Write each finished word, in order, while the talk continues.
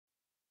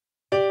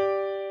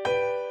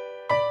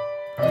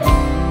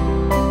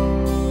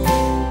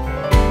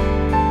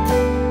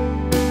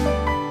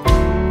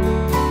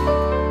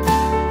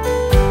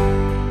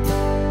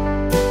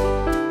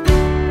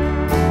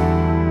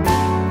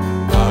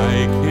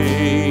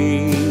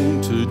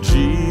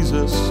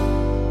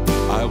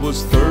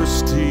was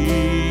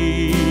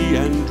thirsty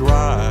and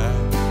dry.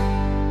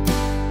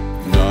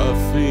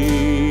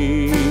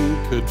 Nothing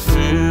could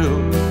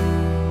fill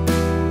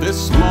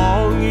this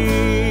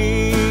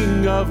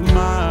longing of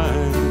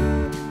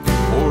mine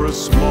for a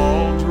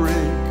small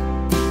drink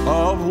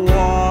of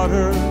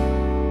water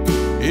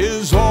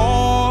is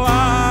all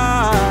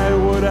I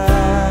would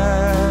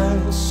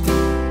ask.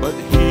 But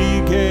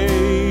he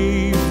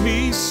gave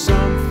me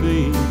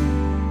something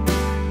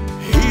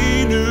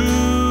he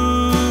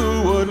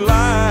knew would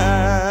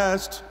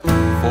last.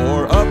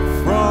 For up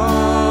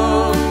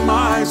from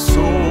my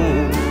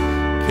soul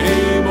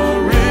came a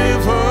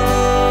river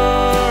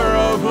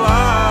of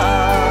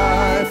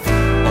life,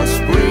 a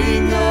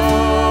spring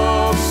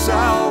of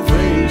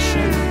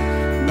salvation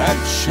that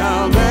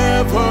shall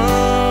never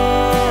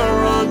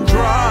run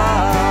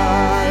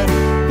dry.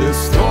 This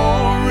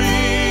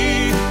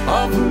story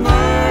of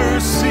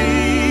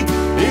mercy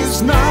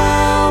is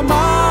now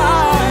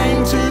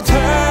mine to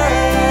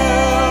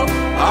tell.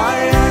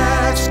 I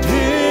asked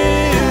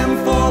him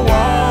for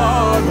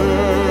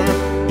water,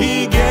 he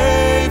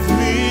gave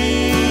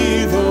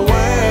me the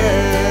well.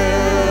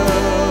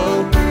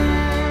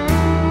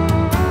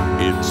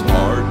 It's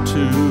hard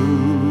to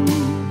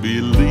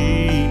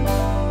believe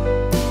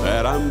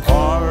that I'm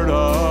part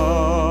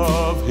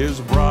of his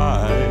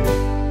bride,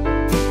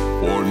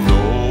 for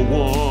no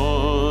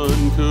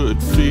one could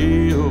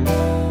feel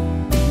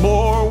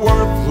more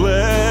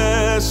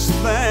worthless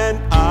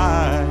than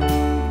I.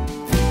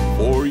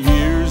 For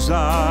years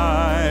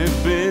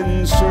I've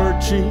been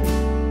searching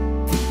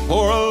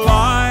for a